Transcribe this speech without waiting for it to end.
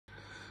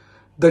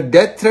The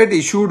death threat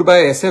issued by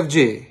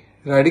SFJ,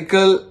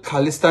 Radical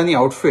Khalistani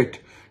outfit,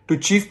 to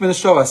Chief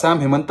Minister of Assam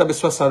Himanta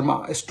Biswa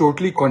Sarma is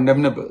totally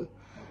condemnable,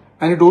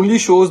 and it only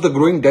shows the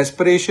growing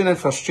desperation and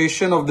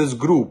frustration of this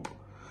group,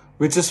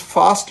 which is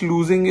fast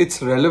losing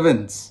its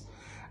relevance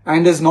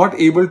and is not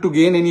able to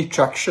gain any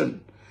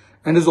traction,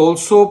 and is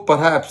also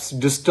perhaps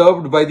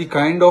disturbed by the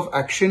kind of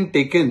action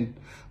taken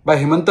by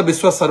Himanta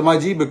Biswa Sarma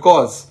ji,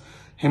 because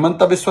Himanta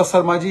Biswa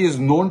Sarma ji is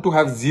known to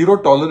have zero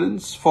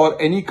tolerance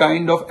for any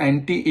kind of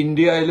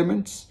anti-India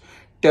elements,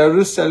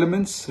 terrorist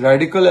elements,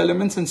 radical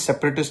elements and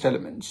separatist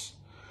elements.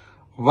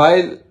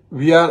 While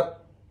we are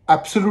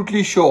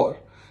absolutely sure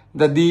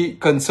that the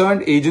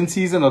concerned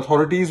agencies and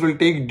authorities will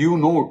take due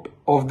note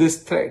of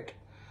this threat,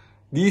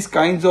 these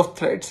kinds of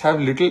threats have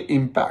little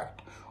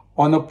impact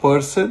on a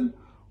person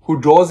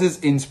who draws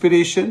his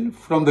inspiration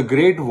from the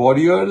great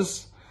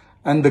warriors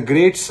and the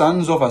great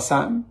sons of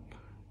Assam,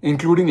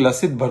 including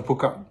Lasit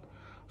Borphukan.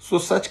 So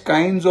such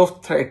kinds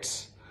of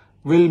threats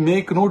will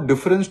make no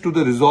difference to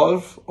the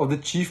resolve of the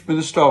Chief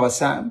Minister of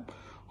Assam,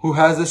 who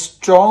has a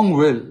strong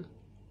will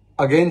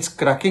against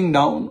cracking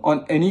down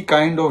on any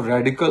kind of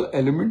radical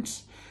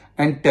elements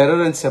and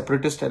terror and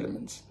separatist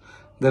elements.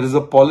 There is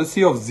a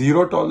policy of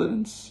zero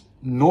tolerance,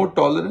 no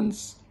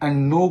tolerance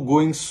and no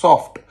going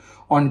soft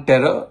on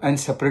terror and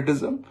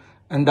separatism,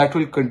 and that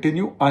will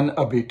continue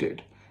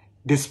unabated,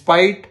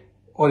 despite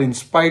or in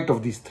spite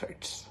of these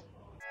threats.